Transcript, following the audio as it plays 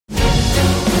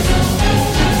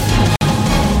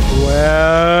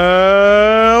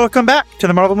Welcome back to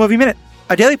the Marvel Movie Minute,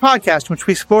 a daily podcast in which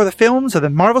we explore the films of the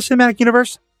Marvel Cinematic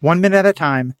Universe 1 minute at a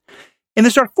time. In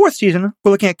this, our fourth season,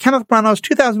 we're looking at Kenneth Branagh's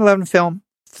 2011 film,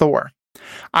 Thor.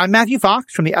 I'm Matthew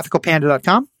Fox from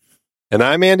theethicalpanda.com. And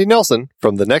I'm Andy Nelson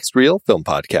from the Next Reel Film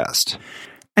Podcast.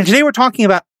 And today we're talking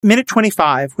about minute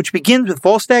 25, which begins with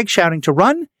Volstagg shouting to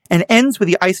run and ends with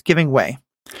the ice giving way.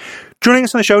 Joining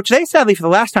us on the show today, sadly for the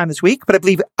last time this week, but I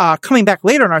believe coming back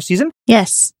later in our season,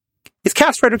 yes, is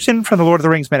Cass Fredrickson from the Lord of the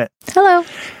Rings Minute. Hello.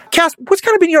 Cass, what's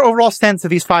kind of been your overall sense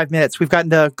of these 5 minutes we've gotten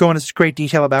to go into great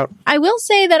detail about? I will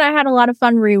say that I had a lot of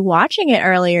fun rewatching it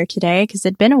earlier today because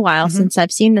it'd been a while since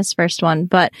I've seen this first one.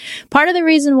 But part of the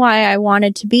reason why I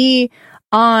wanted to be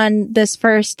on this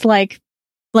first, like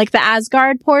the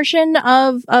Asgard portion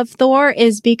of Thor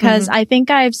is because I think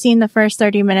I've seen the first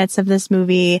 30 minutes of this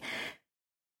movie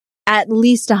at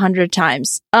least 100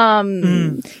 times.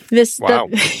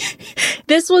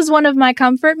 This was one of my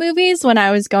comfort movies when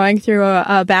I was going through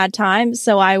a bad time.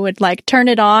 So I would turn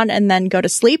it on and then go to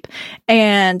sleep.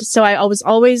 And so I was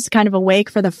always kind of awake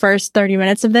for the first 30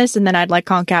 minutes of this. And then I'd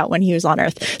conk out when he was on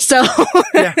Earth. So,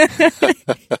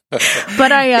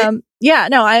 but I'm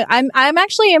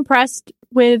actually impressed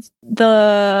with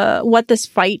what this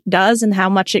fight does and how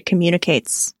much it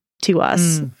communicates to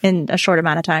us in a short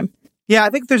amount of time. Yeah, I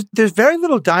think there's very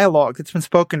little dialogue that's been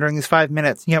spoken during these 5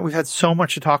 minutes. And yet we've had so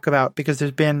much to talk about because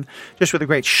there's been just really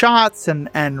great shots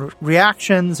and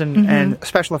reactions and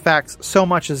special effects. So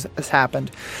much has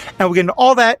happened. And we'll get into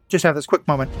all that just after this quick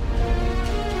moment.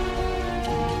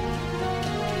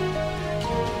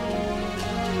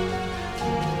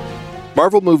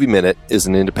 Marvel Movie Minute is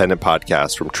an independent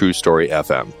podcast from True Story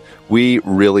FM. We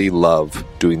really love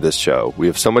doing this show. We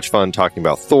have so much fun talking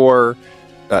about Thor.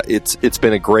 It's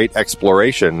been a great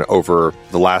exploration over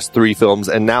the last 3 films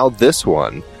and now this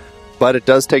one, but it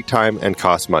does take time and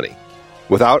cost money.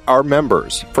 Without our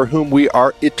members, for whom we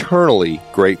are eternally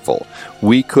grateful,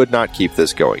 we could not keep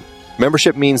this going.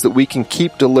 Membership means that we can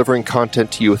keep delivering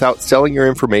content to you without selling your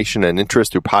information and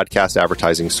interest through podcast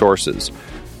advertising sources.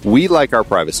 We like our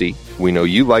privacy. We know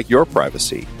you like your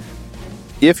privacy.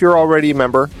 If you're already a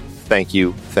member, thank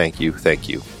you, thank you, thank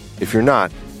you. If you're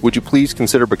not, would you please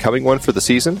consider becoming one for the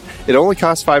season? It only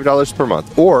costs $5 per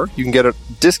month, or you can get a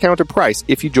discounted price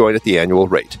if you join at the annual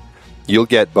rate. You'll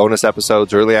get bonus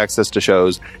episodes, early access to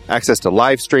shows, access to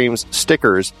live streams,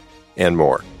 stickers, and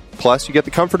more. Plus, you get the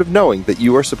comfort of knowing that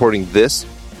you are supporting this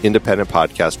independent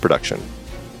podcast production.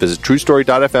 Visit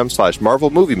truestory.fm/Marvel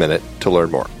Movie Minute to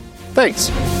learn more.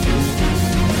 Thanks.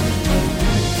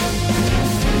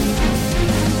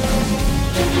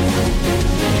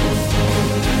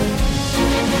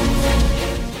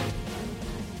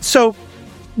 So,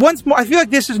 once more, I feel like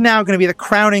this is now going to be the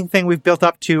crowning thing we've built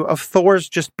up to of Thor's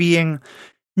just being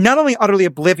not only utterly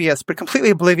oblivious, but completely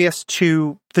oblivious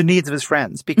to the needs of his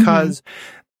friends. Because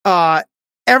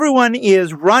everyone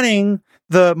is running,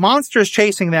 the monster is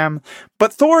chasing them,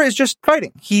 but Thor is just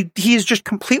fighting. He is just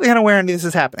completely unaware any of this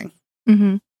is happening.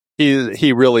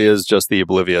 He really is just the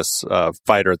oblivious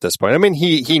fighter at this point. I mean,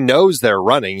 he knows they're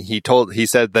running. He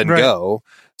said, then go.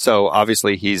 So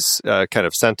obviously he's kind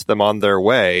of sent them on their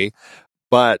way,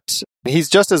 but he's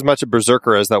just as much a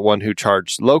berserker as that one who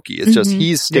charged Loki. It's just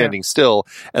he's standing still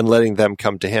and letting them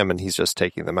come to him, and he's just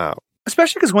taking them out.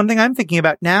 Especially because one thing I'm thinking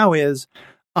about now is,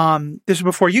 this was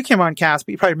before you came on, Cass,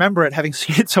 but you probably remember it, having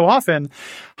seen it so often.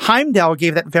 Heimdall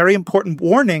gave that very important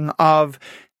warning of,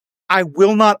 I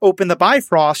will not open the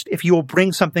Bifrost if you will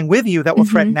bring something with you that will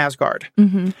threaten Asgard.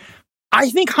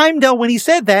 I think Heimdall, when he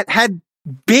said that, had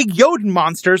big Jotun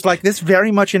monsters like this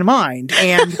very much in mind.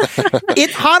 And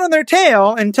it's hot on their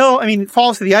tail until, it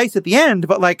falls to the ice at the end.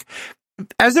 But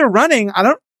as they're running, I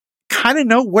don't kind of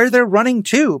know where they're running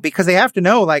to, because they have to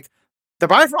know, the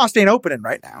Bifrost ain't opening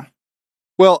right now.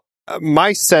 Well,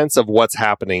 my sense of what's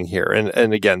happening here,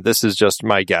 and again, this is just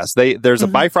my guess. There's a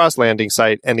Bifrost landing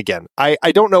site, and again,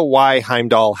 I don't know why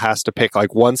Heimdall has to pick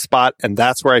one spot, and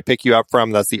that's where I pick you up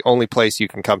from. That's the only place you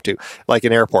can come to, like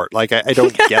an airport. I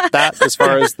don't get that as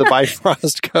far as the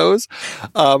Bifrost goes.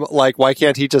 Why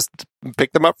can't he just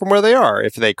pick them up from where they are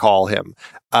if they call him?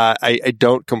 I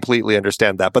don't completely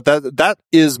understand that, but that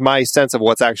is my sense of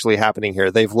what's actually happening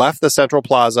here. They've left the Central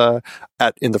Plaza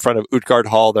in the front of Utgard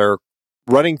Hall. They're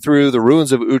running through the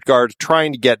ruins of Utgard,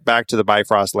 trying to get back to the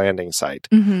Bifrost landing site.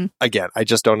 Again, I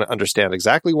just don't understand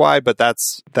exactly why, but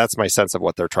that's my sense of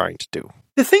what they're trying to do.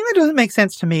 The thing that doesn't make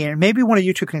sense to me, and maybe one of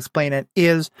you two can explain it,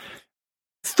 is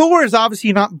Thor is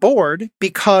obviously not bored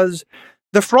because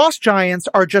the Frost Giants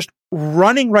are just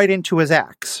running right into his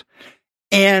axe.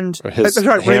 And his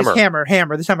hammer.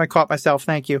 Hammer. This time I caught myself.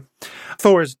 Thank you.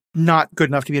 Thor is not good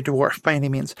enough to be a dwarf by any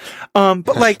means.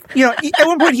 But like, you know, at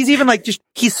one point he's even like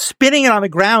he's spinning it on the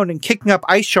ground and kicking up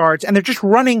ice shards, and they're just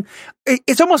running.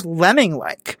 It's almost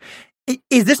lemming-like.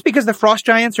 Is this because the frost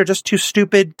giants are just too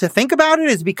stupid to think about it?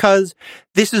 Is it because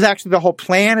this is actually the whole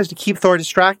plan, is to keep Thor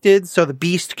distracted so the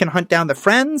beast can hunt down the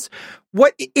friends?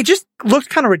 It just looked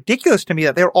kind of ridiculous to me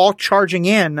that they're all charging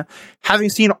in, having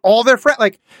seen all their friends.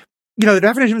 Like, you know, the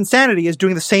definition of insanity is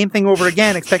doing the same thing over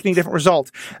again, expecting a different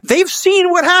result. They've seen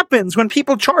what happens when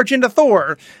people charge into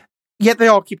Thor, yet they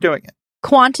all keep doing it.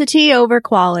 Quantity over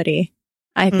quality,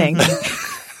 I think.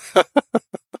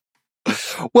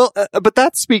 Well, but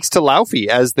that speaks to Laufey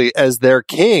as their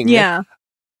king. Yeah.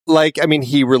 Like, I mean,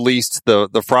 he released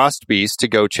the Frost Beast to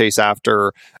go chase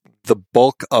after the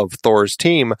bulk of Thor's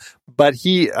team, but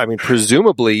he, I mean,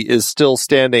 presumably is still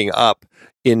standing up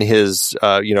in his,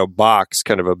 box,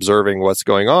 kind of observing what's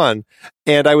going on.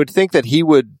 And I would think that he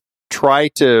would try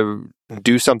to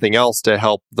do something else to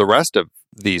help the rest of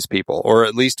these people, or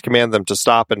at least command them to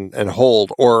stop and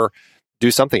hold, or do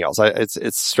something else.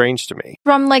 It's strange to me.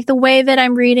 From like the way that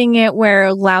I'm reading it, where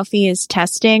Laufey is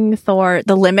testing Thor,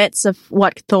 the limits of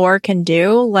what Thor can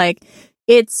do, like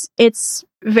it's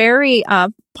very,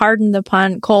 pardon the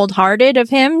pun, cold-hearted of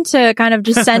him to kind of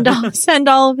just send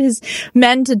all of his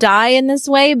men to die in this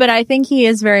way. But I think he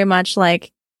is very much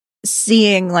like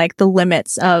seeing like the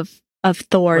limits of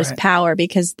Thor's power,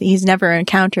 because he's never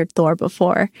encountered Thor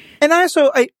before. And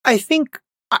also, I think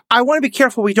I want to be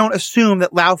careful we don't assume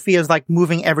that Laufey is like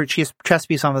moving every chess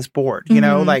piece on this board. You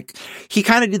know, like he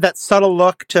kind of did that subtle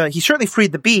look he certainly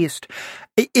freed the beast.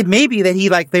 It may be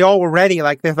that they all were ready.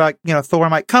 Like they thought, you know, Thor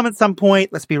might come at some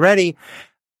point. Let's be ready.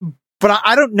 But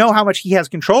I don't know how much he has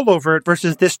control over it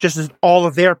versus this just is all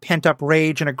of their pent up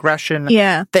rage and aggression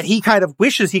that he kind of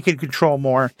wishes he could control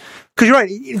more. Because you're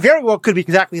right, it very well could be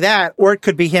exactly that, or it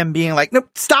could be him being like, "Nope,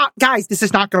 stop, guys, this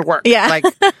is not going to work." Yeah. Like,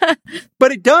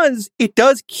 but it does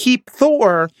keep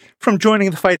Thor from joining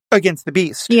the fight against the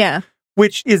beast. Yeah.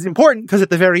 Which is important because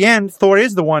at the very end, Thor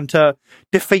is the one to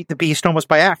defeat the beast almost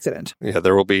by accident. Yeah,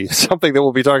 there will be something that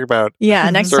we'll be talking about. Yeah,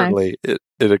 next certainly time.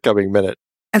 In a coming minute.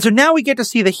 And so now we get to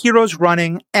see the heroes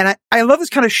running, and I love this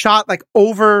kind of shot, like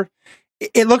over,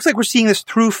 it looks like we're seeing this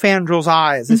through Fandrel's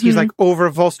eyes as he's like over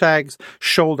Volstag's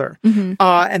shoulder.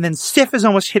 And then Sif is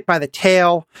almost hit by the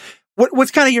tail.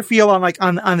 What's kind of your feel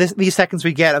on these seconds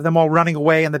we get of them all running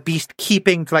away and the beast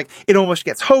keeping to it almost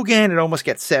gets Hogun, it almost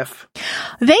gets Sif.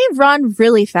 They run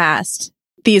really fast,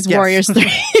 these Warriors 3.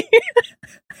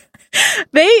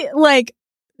 They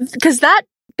because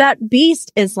that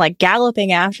beast is like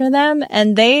galloping after them,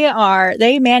 and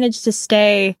they manage to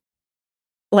stay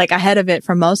like ahead of it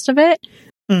for most of it.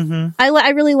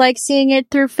 I really like seeing it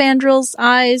through Fandrel's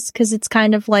eyes, because it's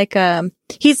kind of like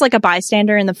he's like a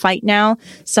bystander in the fight now,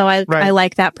 so I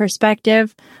like that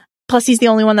perspective. Plus, he's the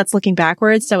only one that's looking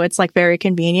backwards, so it's like very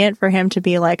convenient for him to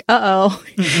be like,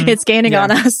 it's gaining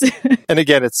on us. And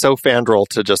again, it's so Fandrel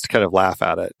to just kind of laugh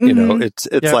at it. You know, it's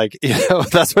like, you know,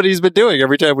 that's what he's been doing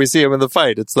every time we see him in the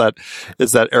fight. It's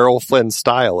that Errol Flynn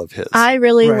style of his. I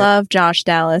really love Josh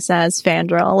Dallas as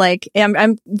Fandrel. Like,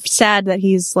 I'm sad that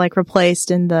he's like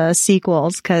replaced in the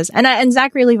sequels, and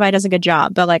Zachary Levi does a good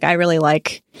job, but like I really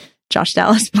like Josh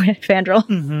Dallas playing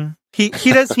Fandrel. He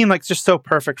does seem like just so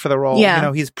perfect for the role. Yeah. You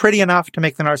know, he's pretty enough to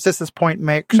make the Narcissus point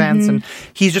make sense. And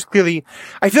he's just clearly,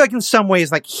 I feel like in some ways,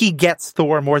 like he gets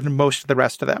Thor more than most of the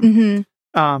rest of them.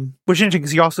 Which is interesting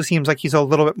because he also seems like he's a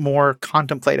little bit more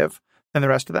contemplative than the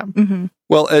rest of them.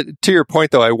 Well, to your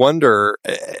point, though, I wonder,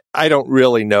 I don't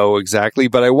really know exactly,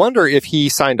 but I wonder if he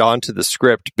signed on to the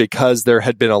script because there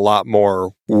had been a lot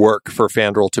more work for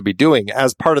Fandrel to be doing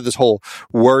as part of this whole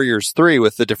Warriors 3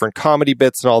 with the different comedy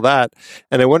bits and all that.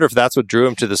 And I wonder if that's what drew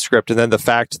him to the script. And then the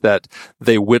fact that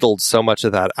they whittled so much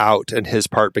of that out and his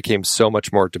part became so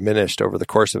much more diminished over the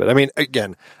course of it. I mean,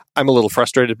 again, I'm a little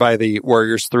frustrated by the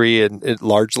Warriors 3 and it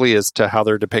largely as to how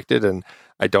they're depicted, and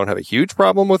I don't have a huge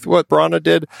problem with what Branagh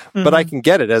did, but I can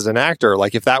get it as an actor.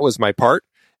 Like if that was my part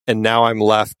and now I'm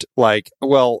left like,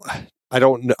 well, I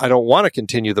don't want to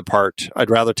continue the part.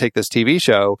 I'd rather take this TV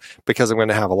show because I'm going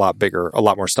to have a lot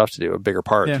more stuff to do, a bigger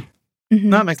part. Yeah.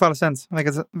 No, that makes a lot of sense. I think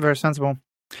it's very sensible.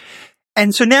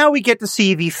 And so now we get to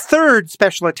see the third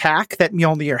special attack that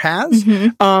Mjolnir has,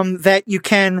 that you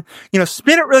can,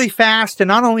 spin it really fast. And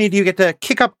not only do you get to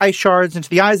kick up ice shards into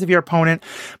the eyes of your opponent,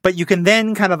 but you can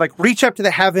then kind of like reach up to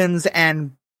the heavens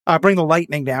and bring the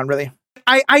lightning down, really.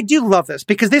 I do love this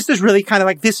because this is really kind of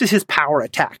like, this is his power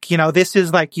attack. This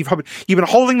is like, you've been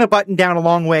holding the button down a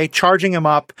long way, charging him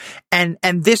up. And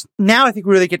this, now I think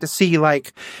we really get to see,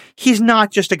 like, he's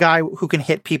not just a guy who can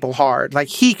hit people hard. Like,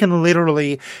 he can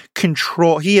literally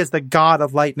control, he is the god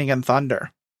of lightning and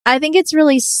thunder. I think it's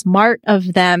really smart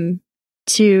of them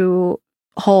to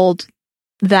hold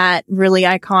that really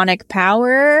iconic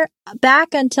power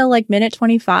back until like minute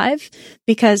 25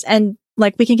 because, and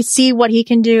like, we can see what he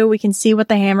can do. We can see what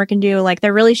the hammer can do. Like,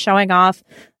 they're really showing off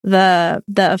the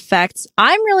effects.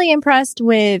 I'm really impressed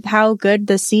with how good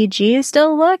the CG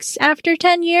still looks after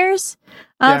 10 years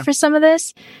for some of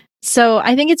this. So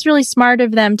I think it's really smart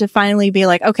of them to finally be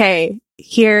like, okay,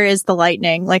 here is the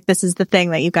lightning. Like, this is the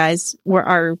thing that you guys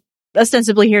are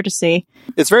ostensibly here to see.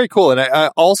 It's very cool. And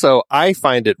I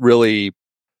find it really,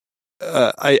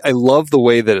 I love the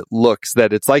way that it looks,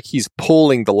 that it's like he's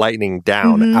pulling the lightning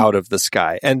down out of the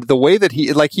sky. And the way that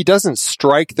he doesn't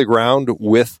strike the ground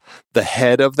with the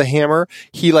head of the hammer.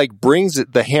 He like brings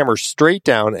the hammer straight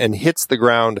down and hits the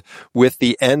ground with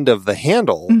the end of the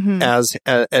handle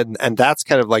and that's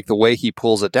kind of like the way he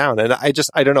pulls it down. And I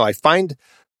don't know. I find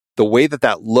the way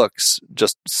that looks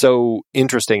just so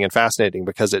interesting and fascinating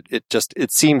because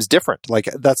it seems different. Like,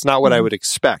 that's not what I would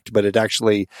expect, but it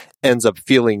actually ends up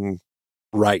feeling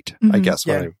right, I guess.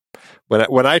 Yeah.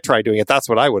 When I try doing it, that's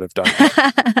what I would have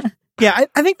done. Yeah,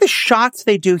 I think the shots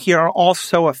they do here are all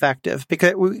so effective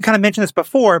because we kind of mentioned this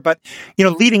before, but,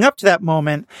 leading up to that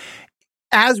moment,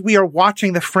 as we are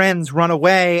watching the friends run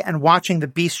away and watching the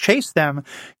beast chase them,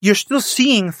 you're still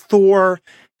seeing Thor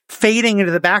fading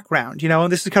into the background,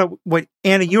 and this is kind of what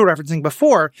Anna, you were referencing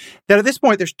before, that at this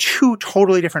point there's two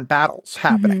totally different battles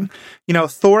happening.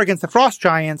 Thor against the frost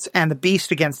giants and the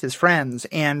beast against his friends.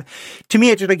 And to me,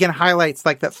 it just again highlights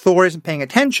like that Thor isn't paying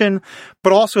attention,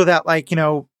 but also that like,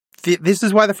 this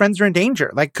is why the friends are in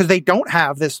danger, like, because they don't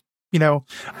have this,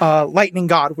 lightning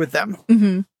god with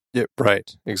them. Yeah, right.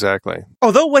 Exactly.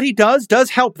 Although what he does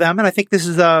help them. And I think this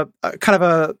is a kind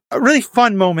of a really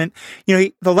fun moment.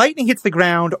 The lightning hits the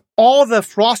ground. All the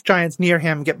frost giants near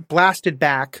him get blasted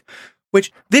back,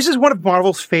 which this is one of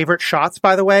Marvel's favorite shots,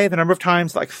 by the way. The number of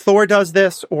times like Thor does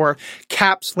this or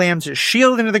Cap slams his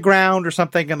shield into the ground or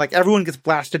something and like everyone gets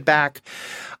blasted back.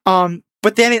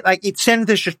 But then it sends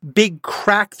this just big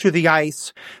crack through the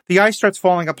ice. The ice starts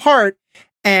falling apart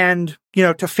and,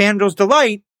 to Fandor's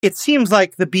delight, it seems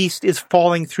like the beast is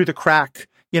falling through the crack,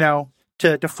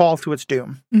 to fall to its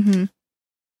doom.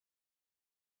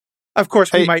 Of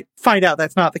course, we might find out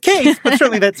that's not the case, but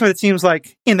certainly that's what it seems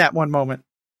like in that one moment.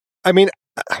 I mean,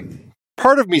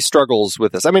 part of me struggles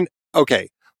with this. I mean, okay,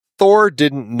 Thor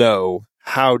didn't know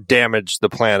how damaged the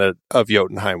planet of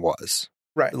Jotunheim was.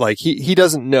 Right. Like, he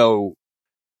doesn't know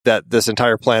that this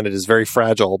entire planet is very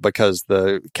fragile because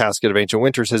the casket of ancient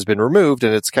winters has been removed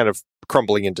and it's kind of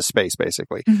crumbling into space,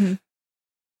 basically.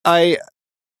 I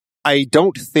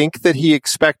don't think that he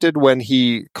expected when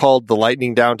he called the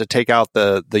lightning down to take out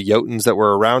the Jotuns that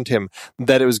were around him,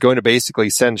 that it was going to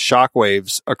basically send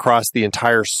shockwaves across the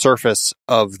entire surface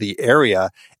of the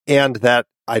area. And that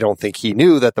I don't think he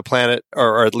knew that the planet,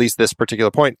 or at least this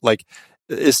particular point, like,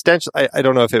 essentially, I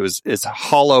don't know if it's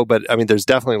hollow, but I mean, there's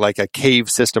definitely like a cave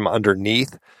system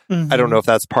underneath. I don't know if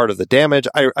that's part of the damage.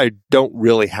 I don't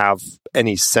really have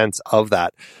any sense of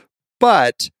that.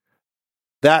 But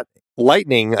that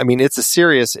lightning, I mean,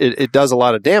 it does a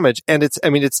lot of damage, and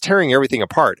it's tearing everything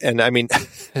apart. And I mean,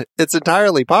 it's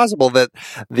entirely possible that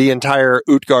the entire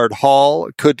Utgard Hall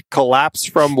could collapse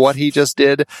from what he just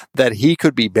did, that he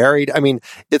could be buried. I mean,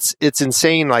 it's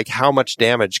insane, like, how much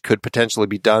damage could potentially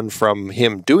be done from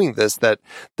him doing this, that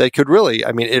could really,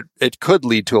 I mean, it could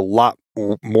lead to a lot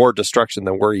more destruction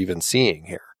than we're even seeing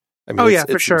here. I mean,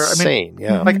 for sure. Insane.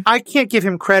 I mean, like, I can't give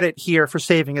him credit here for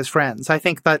saving his friends. I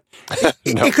think that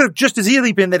it could have just as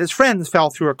easily been that his friends fell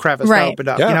through a crevice that opened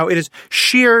up. Yeah. It is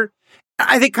sheer,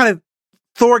 I think kind of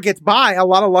Thor gets by. A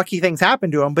lot of lucky things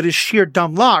happen to him, but it's sheer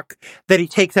dumb luck that he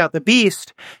takes out the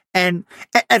beast. And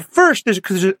at first, there's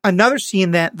another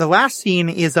scene that the last scene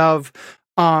is of,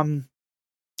 the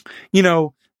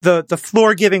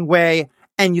floor giving way.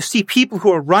 And you see people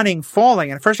who are running,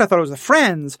 falling. And at first I thought it was the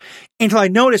friends, until I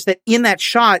noticed that in that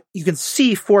shot, you can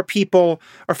see 4 people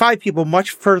or 5 people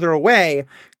much further away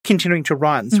continuing to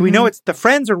run. So we know it's the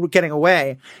friends are getting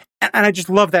away. And I just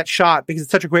love that shot because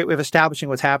it's such a great way of establishing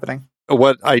what's happening.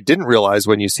 What I didn't realize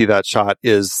when you see that shot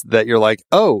is that you're like,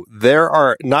 oh,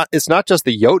 it's not just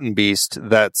the Jotun beast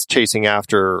that's chasing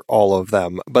after all of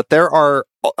them, but there are,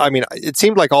 I mean, it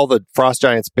seemed like all the frost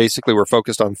giants basically were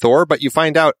focused on Thor, but you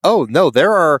find out, oh no,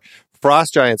 there are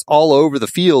frost giants all over the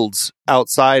fields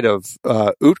outside of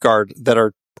Utgard that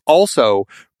are also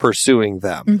pursuing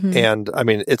them. Mhm. And I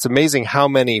mean, it's amazing how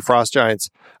many frost giants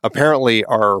apparently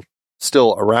are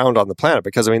still around on the planet,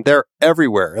 because I mean, they're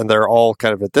everywhere, and they're all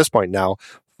kind of at this point now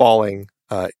falling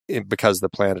because the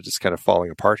planet is kind of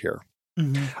falling apart here.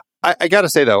 Mhm. I got to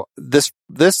say, though, this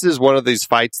is one of these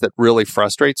fights that really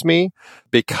frustrates me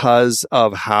because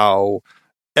of how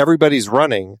everybody's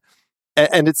running.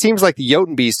 And it seems like the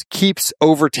Jotun Beast keeps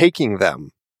overtaking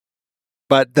them.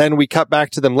 But then we cut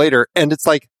back to them later, and it's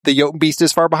like the Jotun Beast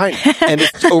is far behind, and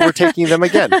it's overtaking them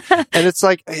again. And it's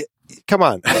like, come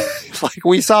on. Like,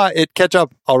 we saw it catch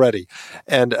up already.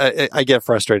 And I get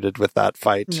frustrated with that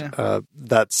fight,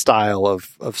 that style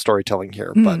of storytelling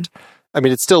here. But I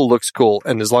mean, it still looks cool,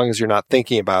 and as long as you're not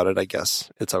thinking about it, I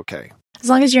guess it's okay. As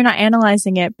long as you're not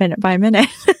analyzing it minute by minute.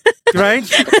 Right?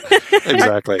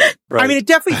 Exactly. Right. I mean, it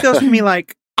definitely feels to me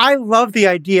like I love the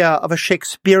idea of a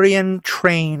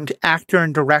Shakespearean-trained actor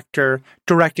and director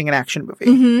directing an action movie.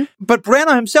 Mhm. But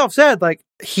Branagh himself said, like,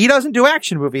 he doesn't do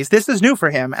action movies. This is new for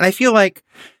him. And I feel like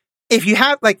if you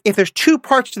have, like, if there's two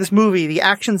parts to this movie, the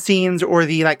action scenes or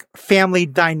the, like, family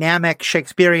dynamic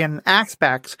Shakespearean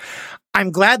aspects,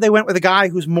 I'm glad they went with a guy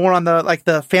who's more on the, like,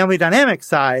 the family dynamic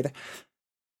side.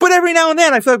 But every now and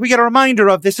then, I feel like we get a reminder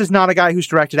of this is not a guy who's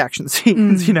directed action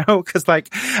scenes, you know? Because,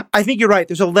 like, I think you're right.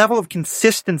 There's a level of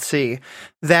consistency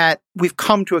that we've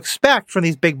come to expect from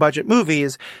these big budget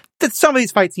movies that some of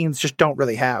these fight scenes just don't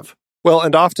really have. Well,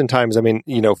 and oftentimes, I mean,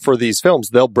 you know, for these films,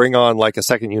 they'll bring on like a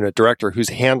second unit director who's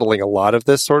handling a lot of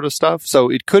this sort of stuff. So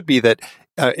it could be that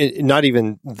not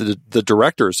even the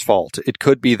director's fault. It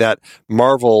could be that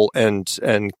Marvel and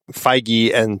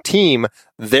Feige and team,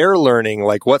 they're learning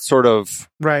like what sort of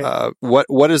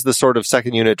what is the sort of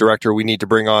second unit director we need to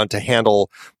bring on to handle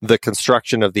the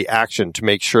construction of the action, to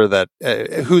make sure that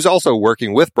who's also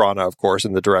working with Branagh, of course,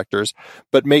 and the directors,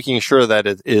 but making sure that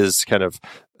it is kind of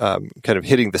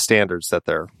hitting the standards that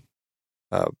they're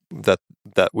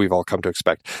that we've all come to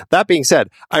expect. That being said,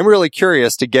 I'm really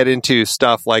curious to get into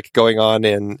stuff like going on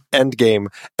in Endgame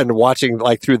and watching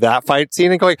like through that fight scene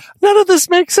and going, none of this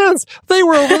makes sense. They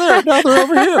were over there, now they're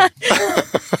over here.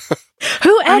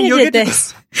 Who edited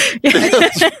this?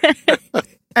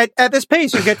 At this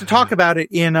pace, you get to talk about it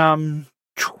in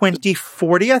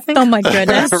 2040, I think. Oh my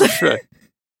goodness. Right.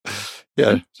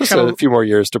 Yeah, just a few more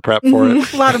years to prep for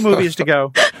it. A lot of movies to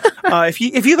go. If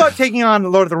you thought taking on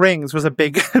Lord of the Rings was a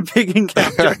big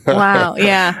encounter. Wow,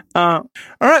 yeah. All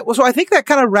right, well, so I think that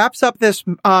kind of wraps up this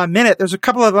minute. There's a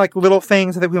couple of like little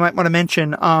things that we might want to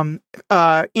mention.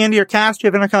 Andy or Cass, do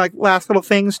you have any kind of like last little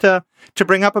things to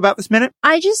bring up about this minute?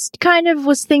 I just kind of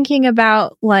was thinking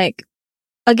about like,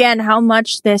 again, how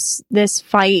much this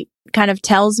fight kind of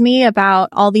tells me about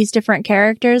all these different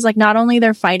characters, like not only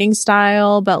their fighting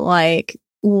style, but like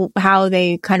how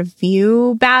they kind of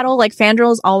view battle. Like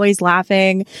Fandral is always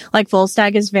laughing. Like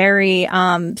Volstagg is very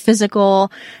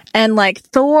physical, and like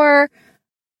Thor.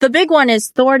 The big one is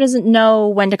Thor doesn't know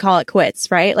when to call it quits,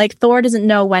 right? Like Thor doesn't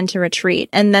know when to retreat,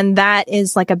 and then that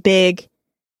is like a big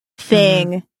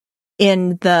thing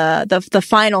in the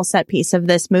final set piece of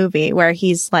this movie, where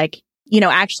he's like, you know,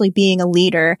 actually being a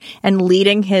leader and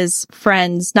leading his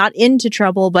friends not into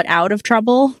trouble, but out of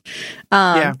trouble.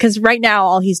 Because right now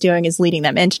all he's doing is leading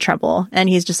them into trouble. And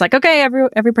he's just like, okay,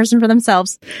 every person for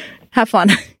themselves. Have fun.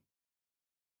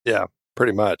 Yeah,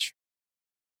 pretty much.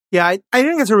 Yeah, I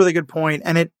think that's a really good point.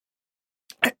 And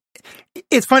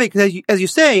it's funny because as you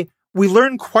say, we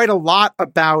learn quite a lot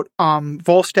about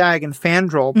Volstagg and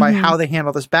Fandral by how they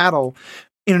handle this battle.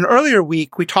 In an earlier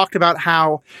week, we talked about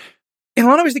how in a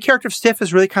lot of ways, the character of Sif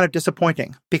is really kind of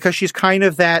disappointing because she's kind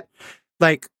of that,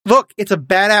 like, look, it's a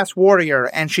badass warrior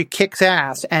and she kicks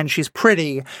ass and she's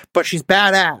pretty, but she's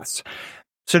badass.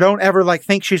 So don't ever, like,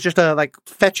 think she's just a, like,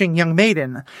 fetching young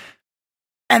maiden.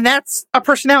 And that's a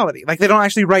personality. Like, they don't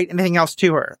actually write anything else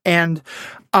to her. And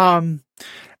I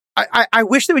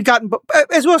wish that we'd gotten,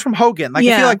 as well as from Hogun. Like,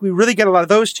 I feel like we really get a lot of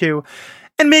those two.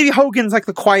 And maybe Hogan's, like,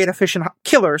 the quiet, efficient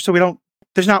killer, so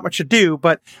there's not much to do,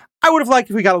 but I would have liked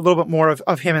if we got a little bit more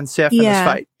of him and Sif in this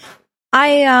fight.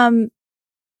 I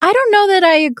don't know that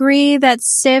I agree that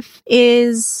Sif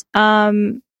is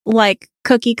like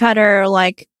cookie cutter,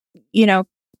 like, you know,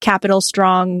 capital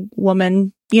strong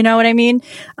woman, you know what I mean?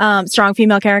 Strong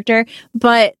female character.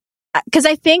 But because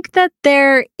I think that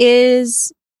there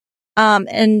is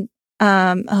the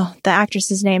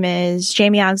actress's name is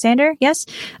Jamie Alexander, yes?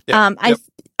 Yeah,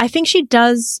 I think she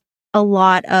does a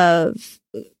lot of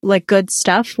like good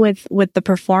stuff with the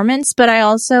performance, but I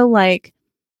also like,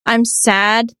 I'm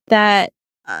sad that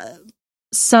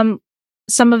some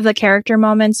of the character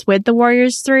moments with the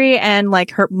Warriors 3 and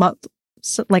like her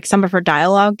like some of her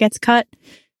dialogue gets cut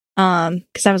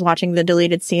because I was watching the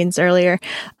deleted scenes earlier.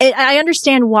 I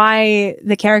understand why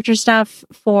the character stuff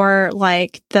for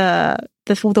like the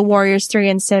Warriors 3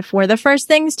 and Sif were the first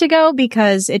things to go,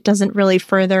 because it doesn't really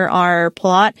further our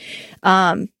plot.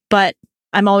 But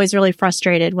I'm always really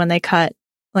frustrated when they cut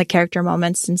like character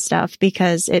moments and stuff,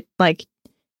 because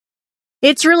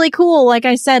it's really cool. Like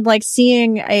I said, like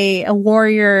seeing a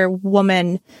warrior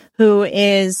woman who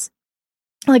is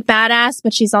like badass,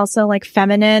 but she's also like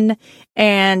feminine,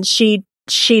 and she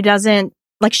doesn't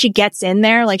like, she gets in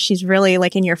there, like she's really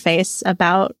like in your face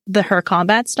about her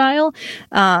combat style.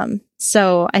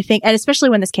 So I think, and especially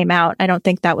when this came out, I don't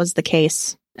think that was the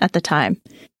case at the time.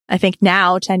 I think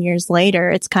now, 10 years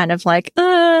later, it's kind of like,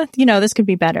 this could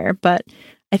be better. But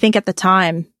I think at the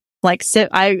time, like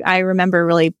I remember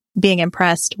really being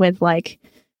impressed with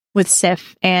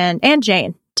Sif and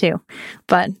Jane too.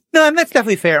 But no, and that's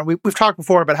definitely fair. We've talked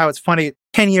before about how it's funny.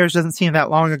 10 years doesn't seem that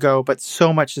long ago, but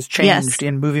so much has changed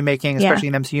in movie making, especially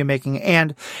in MCU making.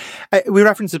 And we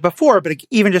referenced it before, but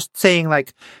even just saying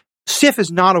like, Sif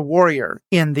is not a warrior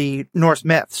in the Norse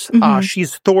myths.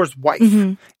 She's Thor's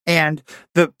wife. And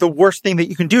the worst thing that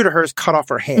you can do to her is cut off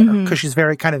her hair, because she's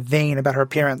very kind of vain about her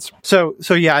appearance. So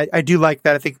yeah, I do like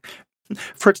that. I think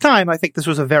for its time, I think this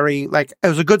was it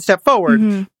was a good step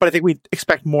forward, but I think we'd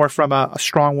expect more from a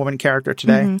strong woman character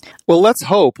today. Well, let's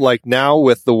hope, like now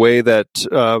with the way that,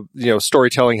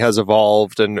 storytelling has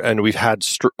evolved and we've had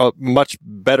much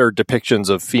better depictions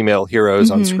of female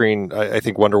heroes on screen. I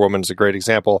think Wonder Woman is a great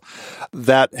example,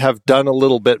 that have done a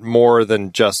little bit more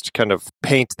than just kind of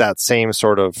paint that same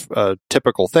sort of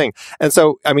typical thing. And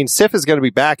so, I mean, Sif is going to be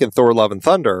back in Thor: Love and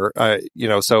Thunder,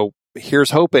 so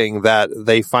here's hoping that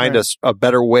they find us a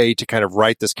better way to kind of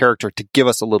write this character to give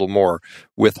us a little more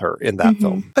with her in that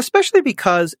film. Especially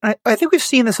because I think we've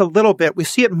seen this a little bit. We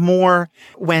see it more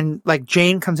when like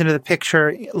Jane comes into the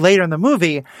picture later in the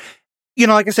movie.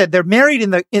 Like I said, they're married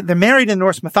in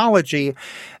Norse mythology.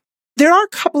 There are a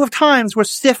couple of times where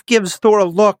Sif gives Thor a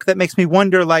look that makes me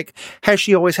wonder, like, has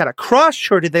she always had a crush,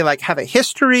 or did they like have a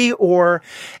history, and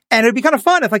it'd be kind of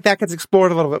fun if like that gets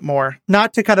explored a little bit more.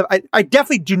 Not to kind of, I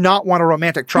definitely do not want a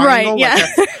romantic triangle. Right, yeah.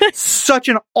 Like that's such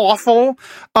an awful,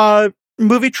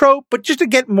 movie trope, but just to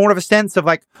get more of a sense of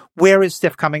like, where is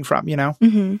Sif coming from,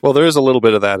 Well, there is a little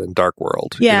bit of that in Dark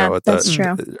World. Yeah, that's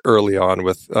true. Early on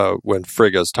with, when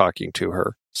Frigga's talking to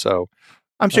her. So,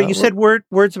 I'm sorry, you said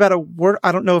words about a word.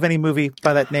 I don't know of any movie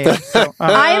by that name. So,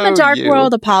 I am a Dark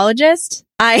World apologist.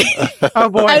 Oh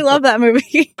boy, I love that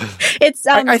movie. It's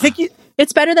I think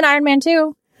it's better than Iron Man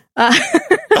 2.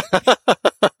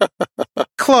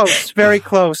 Close, very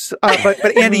close.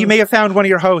 But Andy, you may have found one of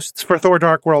your hosts for Thor: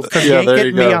 Dark World, because you ain't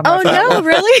getting me on that. Oh no,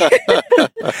 really?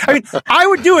 I mean, I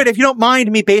would do it if you don't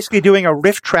mind me basically doing a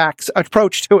riff tracks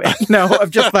approach to it.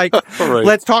 Of just like,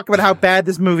 let's talk about how bad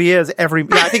this movie is.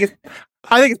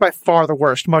 I think it's by far the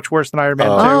worst, much worse than Iron Man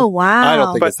 2. Oh, wow. I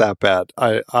don't think it's that bad.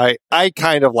 I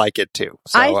kind of like it too.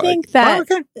 So I think that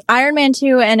Iron Man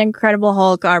 2 and Incredible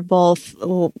Hulk are both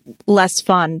less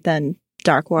fun than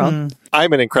Dark World.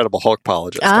 I'm an Incredible Hulk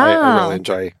apologist. I really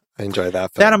enjoy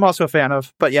that film. That I'm also a fan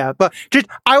of. But yeah,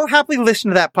 I will happily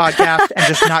listen to that podcast and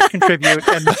just not contribute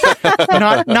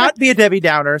and not be a Debbie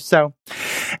Downer. So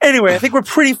anyway, I think we're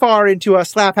pretty far into a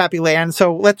slap happy land.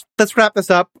 So let's wrap this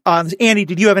up. Andy,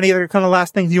 did you have any other kind of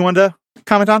last things you wanted to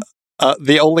comment on?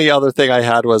 The only other thing I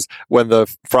had was when the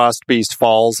Frost Beast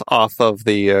falls off of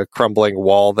the crumbling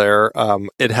wall there,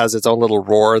 it has its own little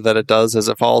roar that it does as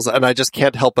it falls. And I just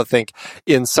can't help but think,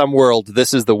 in some world,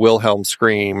 this is the Wilhelm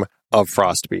scream of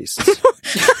Frost Beasts.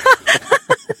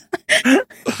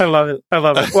 I love it.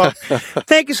 Well,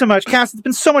 thank you so much, Cass. It's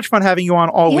been so much fun having you on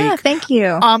all week. Yeah, thank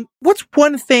you. What's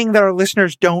one thing that our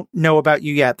listeners don't know about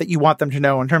you yet that you want them to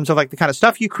know in terms of like the kind of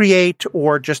stuff you create,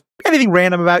 or just anything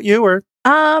random about you? Or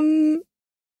I'm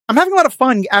having a lot of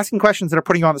fun asking questions that are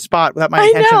putting you on the spot without my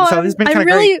intention. Know, so this has been kind of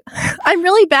great. I'm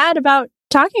really bad about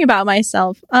talking about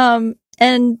myself. And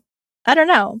I don't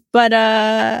know, but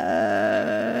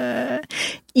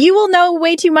you will know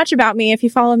way too much about me if you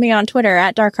follow me on Twitter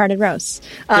at DarkHeartedRose.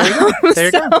 There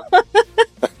you go.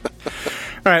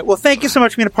 All right. Well, thank you so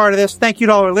much for being a part of this. Thank you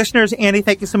to all our listeners. Andy,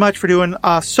 thank you so much for doing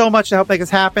so much to help make this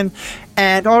happen.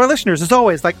 And all our listeners, as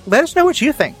always, let us know what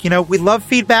you think. We love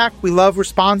feedback. We love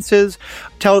responses.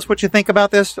 Tell us what you think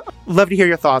about this. Love to hear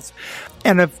your thoughts.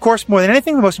 And of course, more than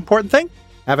anything, the most important thing,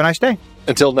 have a nice day.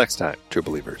 Until next time, true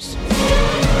believers.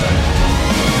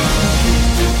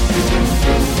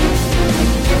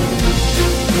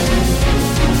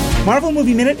 Marvel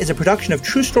Movie Minute is a production of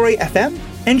True Story FM,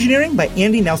 engineering by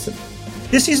Andy Nelson.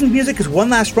 This season's music is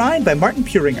One Last Ride by Martin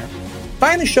Puringer.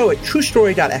 Find the show at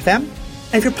truestory.fm,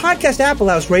 and if your podcast app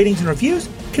allows ratings and reviews,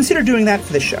 consider doing that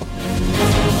for this show.